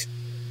smooth.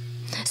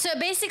 So it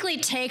basically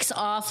takes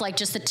off like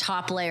just the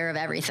top layer of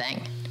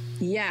everything.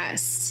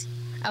 Yes.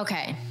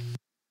 Okay.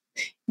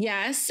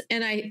 Yes.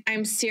 And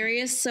I'm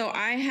serious. So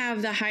I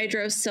have the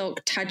Hydro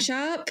Silk Touch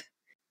Up.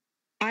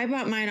 I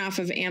bought mine off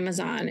of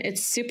Amazon.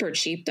 It's super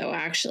cheap though,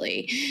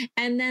 actually.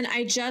 And then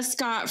I just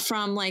got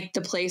from like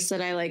the place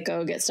that I like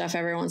go get stuff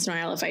every once in a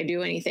while if I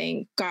do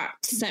anything,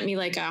 sent me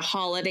like a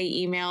holiday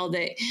email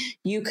that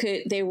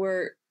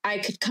I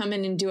could come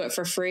in and do it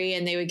for free,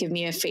 and they would give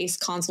me a face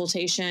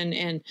consultation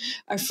and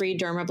a free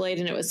dermablade,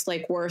 and it was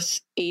like worth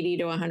 $80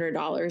 to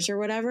 $100 or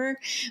whatever.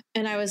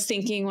 And I was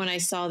thinking when I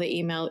saw the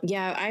email,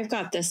 yeah, I've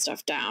got this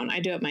stuff down. I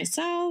do it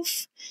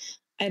myself.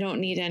 I don't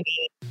need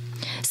any.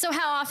 So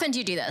how often do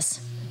you do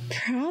this?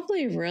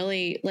 Probably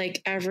really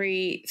like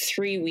every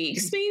 3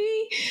 weeks,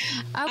 maybe.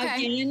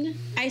 Okay. Again,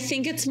 I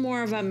think it's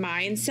more of a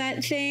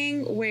mindset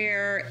thing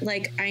where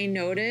like I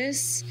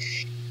notice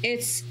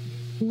it's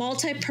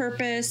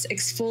multi-purpose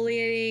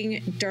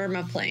exfoliating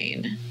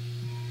dermaplane.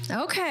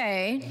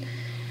 Okay.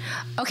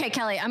 Okay,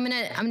 Kelly, I'm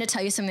gonna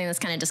tell you something that's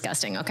kind of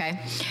disgusting. Okay.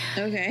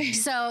 Okay.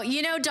 So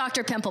you know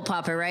Dr. Pimple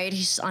Popper, right?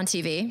 He's on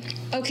TV.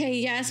 Okay,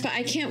 yes, but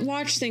I can't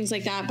watch things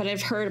like that. But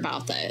I've heard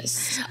about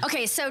this.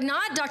 Okay, so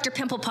not Dr.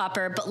 Pimple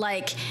Popper, but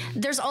like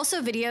there's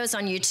also videos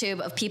on YouTube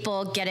of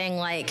people getting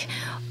like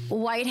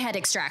whitehead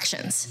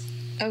extractions.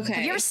 Okay.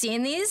 Have you ever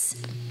seen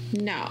these?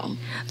 No.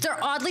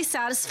 They're oddly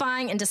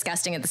satisfying and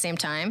disgusting at the same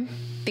time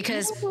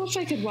because I don't know if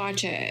I could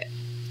watch it.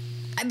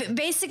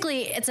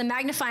 basically it's a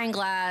magnifying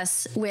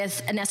glass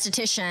with an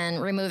esthetician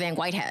removing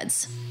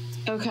whiteheads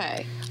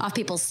Okay. off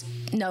people's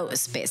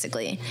nose,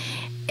 basically.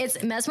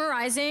 It's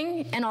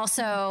mesmerizing and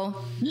also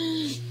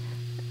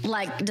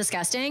like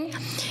disgusting.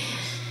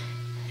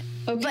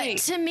 Okay.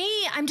 But to me,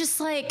 I'm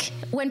just like,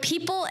 when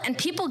people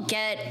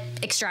get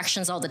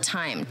extractions all the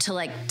time to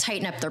like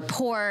tighten up their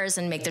pores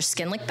and make their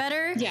skin look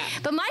better. Yeah.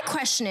 But my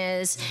question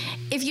is,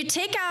 if you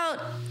take out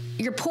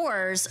your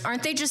pores,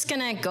 aren't they just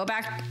gonna go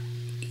back?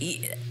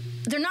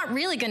 They're not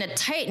really gonna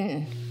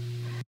tighten.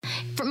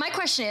 But my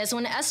question is,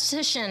 when an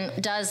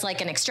esthetician does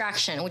like an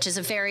extraction, which is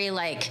a very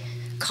like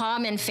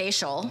common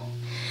facial,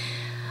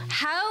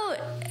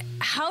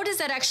 how does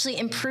that actually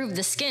improve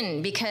the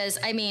skin? Because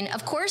I mean,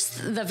 of course,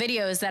 the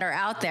videos that are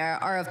out there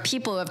are of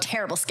people who have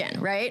terrible skin,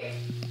 right?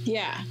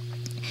 Yeah.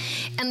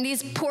 And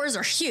these pores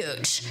are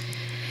huge.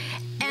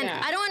 And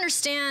Yeah. I don't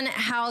understand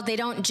how they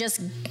don't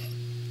just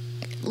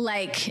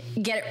like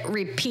get it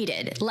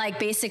repeated. Like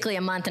basically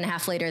a month and a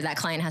half later, that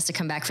client has to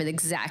come back for the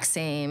exact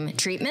same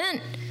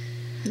treatment.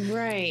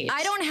 Right.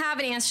 I don't have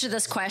an answer to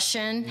this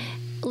question.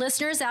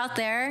 Listeners out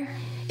there,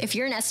 if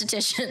you're an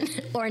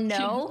esthetician or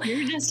know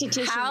You're an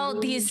esthetician. how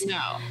these No.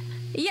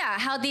 yeah,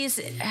 how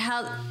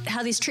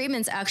these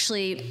treatments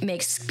actually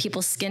makes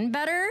people's skin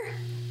better,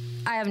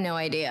 I have no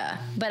idea.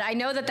 But I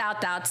know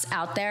that's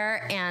out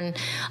there, and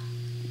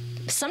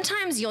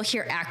sometimes you'll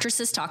hear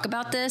actresses talk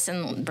about this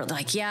and they're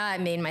like, yeah,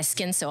 it made my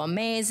skin so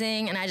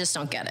amazing, and I just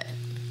don't get it.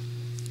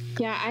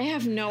 Yeah, I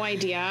have no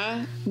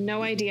idea.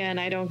 No idea, and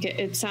I don't get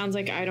it. Sounds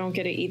like I don't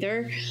get it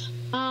either.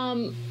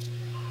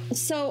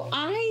 So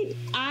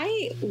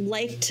I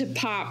like to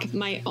pop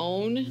my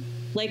own,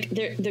 like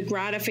the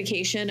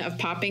gratification of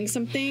popping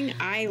something.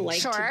 I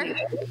like Sure. to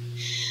do.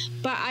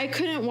 But I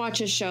couldn't watch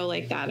a show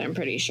like that, I'm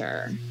pretty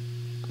sure.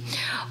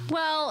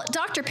 Well,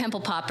 Dr. Pimple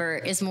Popper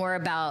is more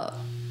about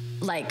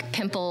like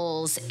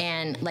pimples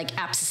and like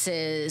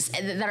abscesses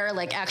that are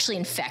like actually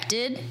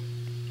infected.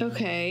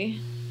 Okay.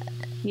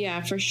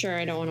 Yeah, for sure.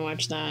 I don't want to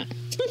watch that.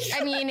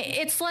 I mean,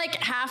 it's like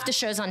half the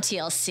shows on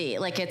TLC.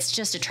 Like, it's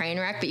just a train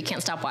wreck, but you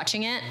can't stop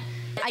watching it.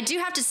 I do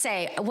have to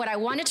say, what I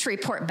wanted to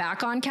report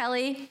back on,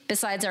 Kelly,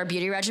 besides our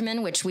beauty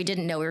regimen, which we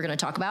didn't know we were going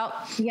to talk about,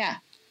 Yeah.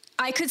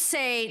 I could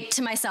say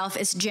to myself,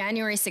 it's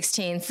January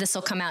 16th. This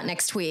will come out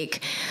next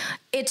week.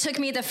 It took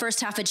me the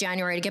first half of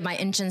January to get my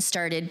engine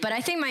started, but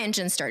I think my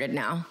engine started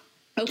now.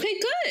 Okay,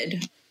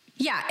 good.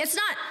 Yeah, it's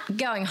not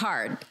going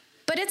hard,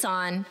 but it's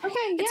on. Okay,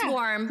 It's yeah.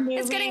 warm.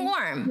 It's getting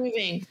warm.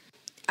 Moving.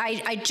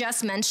 I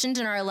just mentioned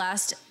in our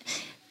last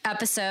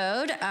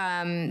episode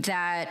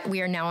that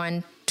we are now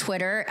on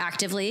Twitter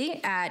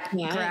actively at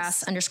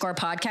Yes.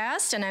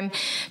 grass_podcast, and I'm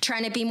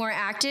trying to be more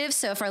active.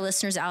 So if our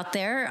listeners out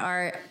there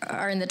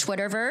are in the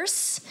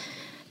Twitterverse,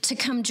 to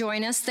come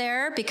join us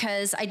there,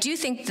 because I do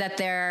think that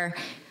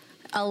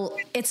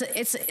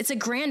it's a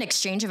grand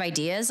exchange of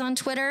ideas on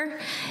Twitter.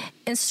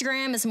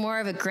 Instagram is more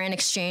of a grand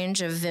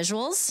exchange of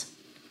visuals.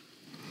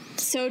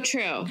 So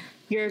true.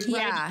 You're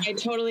Yeah. right. I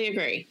totally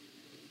agree.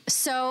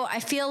 So I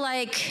feel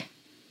like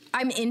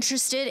I'm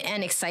interested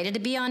and excited to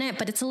be on it,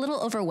 but it's a little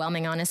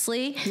overwhelming,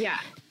 honestly. Yeah.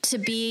 To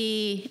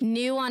be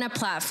new on a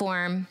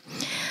platform,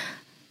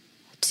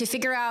 to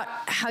figure out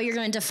how you're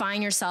going to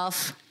define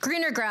yourself,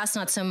 greener grass,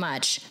 not so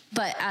much,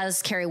 but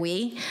as Carrie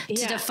Wee, to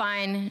Yeah.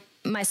 define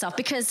myself,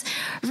 because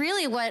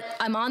really what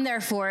I'm on there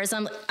for is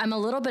I'm a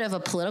little bit of a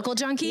political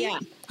junkie. Yeah.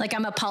 Like,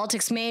 I'm a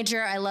politics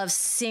major. I love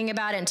seeing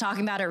about it and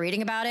talking about it,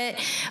 reading about it,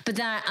 but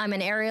then I'm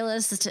an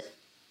aerialist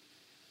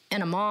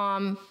and a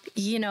mom,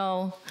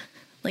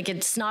 like,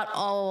 it's not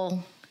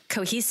all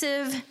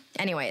cohesive.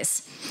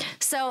 Anyways,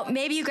 so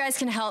maybe you guys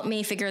can help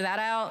me figure that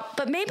out,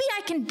 but maybe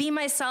I can be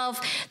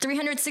myself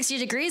 360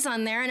 degrees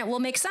on there and it will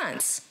make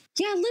sense.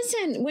 Yeah,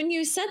 listen, when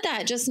you said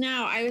that just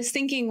now, I was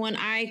thinking when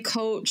I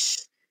coach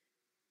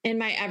in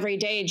my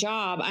everyday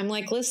job, I'm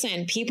like,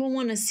 listen, people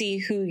want to see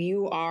who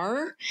you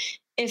are.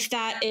 If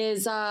that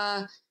is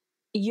a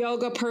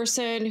yoga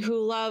person who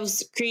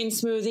loves green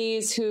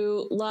smoothies,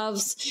 who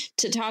loves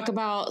to talk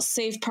about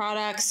safe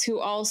products, who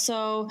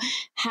also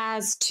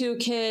has 2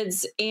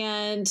 kids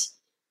and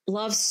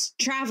loves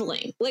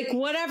traveling, like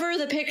whatever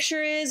the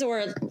picture is,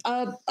 or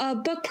a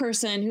book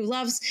person who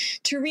loves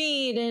to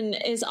read and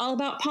is all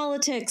about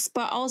politics,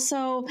 but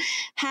also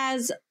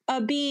has a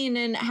bean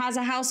and has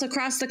a house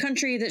across the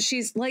country that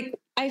she's like,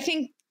 I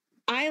think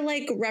I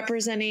like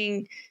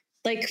representing,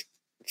 like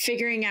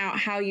figuring out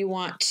how you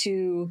want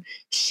to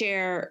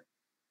share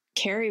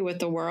Carrie with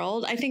the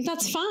world. I think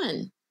that's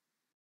fun.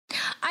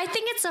 I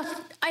think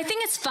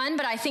it's fun,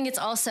 but I think it's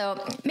also,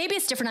 maybe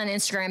it's different on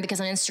Instagram, because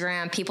on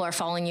Instagram, people are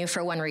following you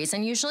for one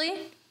reason usually.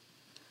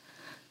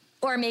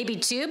 or maybe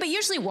 2, but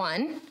usually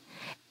 1.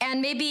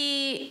 And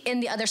maybe in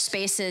the other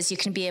spaces, you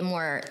can be a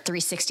more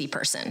 360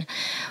 person.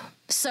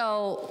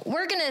 So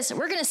we're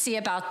gonna see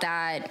about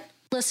that.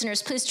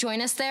 Listeners, please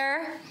join us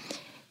there.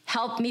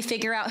 Help me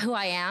figure out who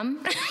I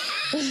am.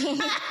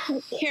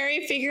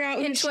 Carrie, figure out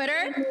in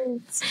Twitter.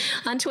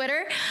 On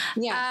Twitter.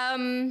 Yeah.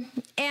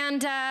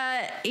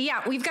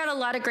 We've got a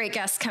lot of great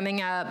guests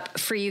coming up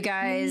for you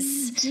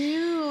guys.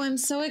 I'm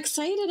so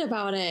excited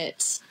about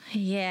it.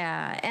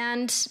 Yeah.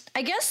 And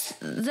I guess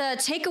the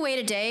takeaway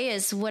today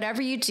is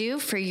whatever you do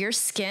for your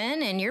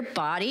skin and your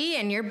body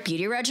and your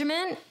beauty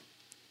regimen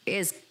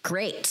is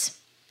great.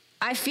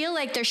 I feel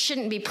like there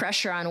shouldn't be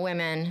pressure on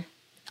women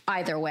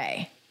either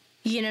way.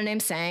 You know what I'm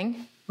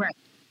saying? Right.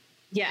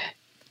 Yeah.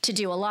 To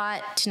do a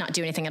lot, to not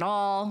do anything at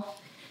all.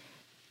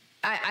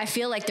 I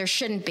feel like there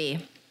shouldn't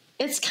be.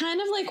 It's kind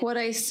of like what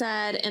I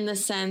said in the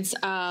sense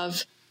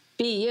of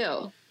be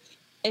you.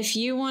 If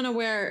you want to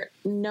wear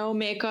no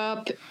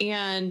makeup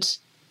and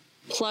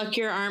pluck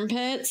your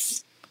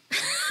armpits.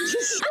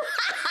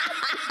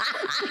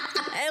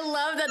 I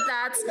love that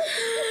that's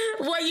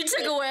what you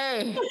took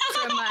away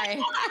from my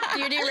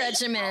beauty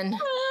regimen.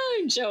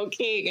 I'm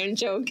joking.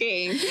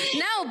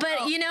 No,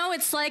 but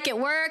it's like it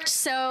worked,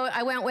 so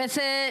I went with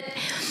it.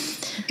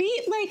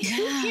 Be like,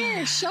 who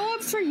cares? Show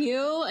up for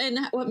you and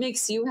what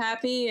makes you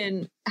happy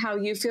and how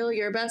you feel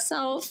your best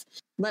self.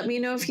 Let me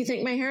know if you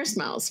think my hair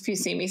smells if you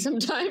see me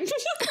sometime.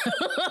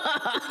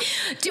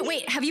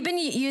 Wait, have you been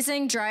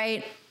using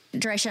dry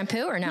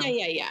shampoo or no?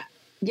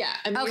 Yeah.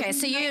 Okay,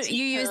 so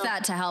you use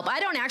that to help. I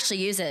don't actually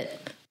use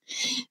it.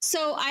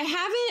 So I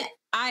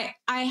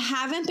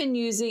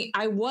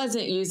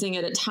wasn't using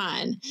it a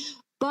ton,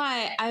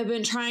 but I've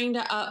been trying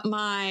to up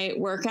my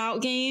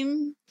workout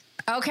game.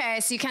 Okay,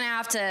 so you kind of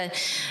have to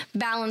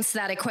balance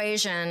that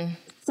equation.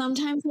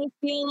 Sometimes I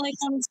feel like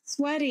I'm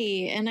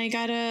sweaty and I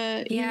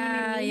gotta...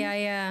 Yeah.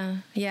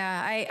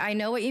 I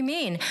know what you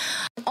mean.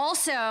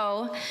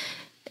 Also,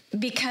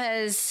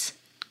 because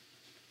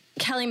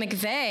Kelly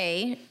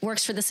McVeigh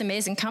works for this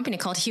amazing company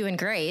called Hue and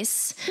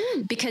Grace.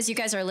 Because you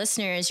guys are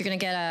listeners, you're going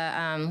to get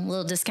a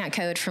little discount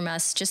code from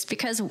us just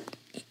because...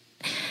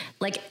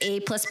 Like A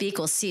plus B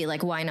equals C.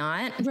 Like, why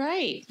not?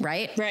 Right.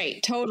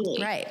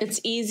 Totally. Right. It's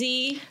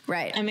easy.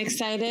 Right. I'm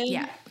excited.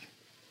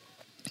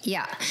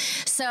 Yeah.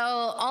 So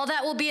all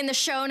that will be in the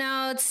show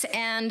notes.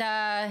 And,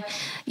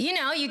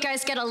 you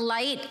guys get a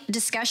light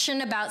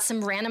discussion about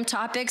some random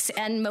topics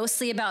and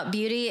mostly about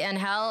beauty and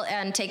health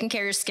and taking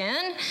care of your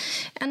skin.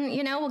 And,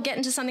 we'll get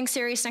into something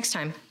serious next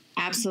time.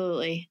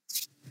 Absolutely.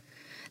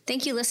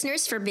 Thank you,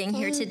 listeners, for being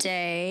here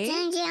today.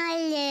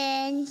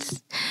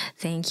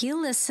 Thank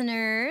you,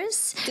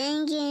 listeners.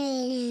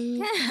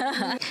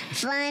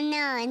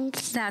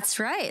 That's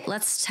right.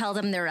 Let's tell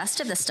them the rest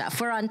of the stuff.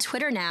 We're on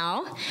Twitter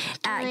now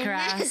at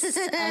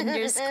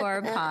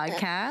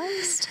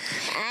grass_podcast.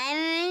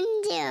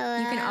 You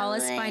can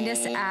always find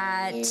us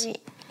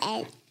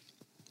at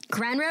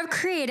Grand Rev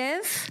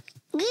Creative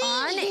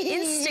on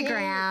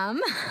Instagram.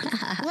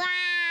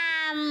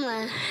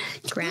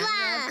 Grand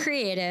Rev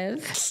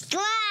Creative.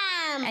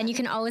 And you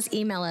can always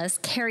email us,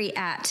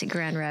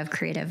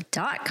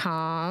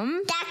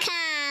 Carrie@grandrevcreative.com.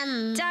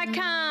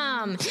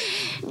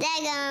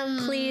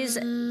 Please.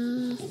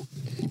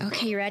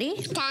 Okay, you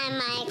ready?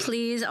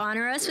 Please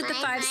honor us with the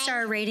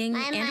 5-star rating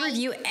and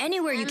review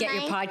anywhere you get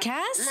your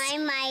podcast. My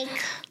mic.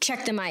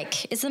 Check the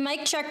mic. Is the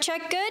mic check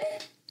good?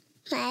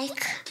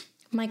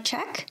 Mic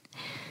check?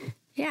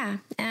 Yeah.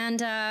 And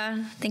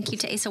thank you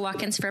to Asa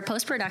Watkins for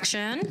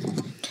post-production.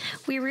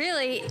 We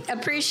really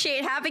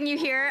appreciate having you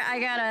here. I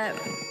got a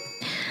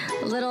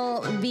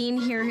little bean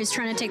here who's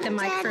trying to take the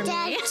mic from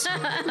me.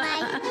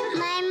 My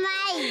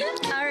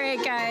mic. All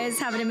right, guys.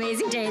 Have an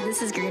amazing day.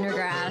 This is Greener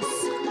Grass.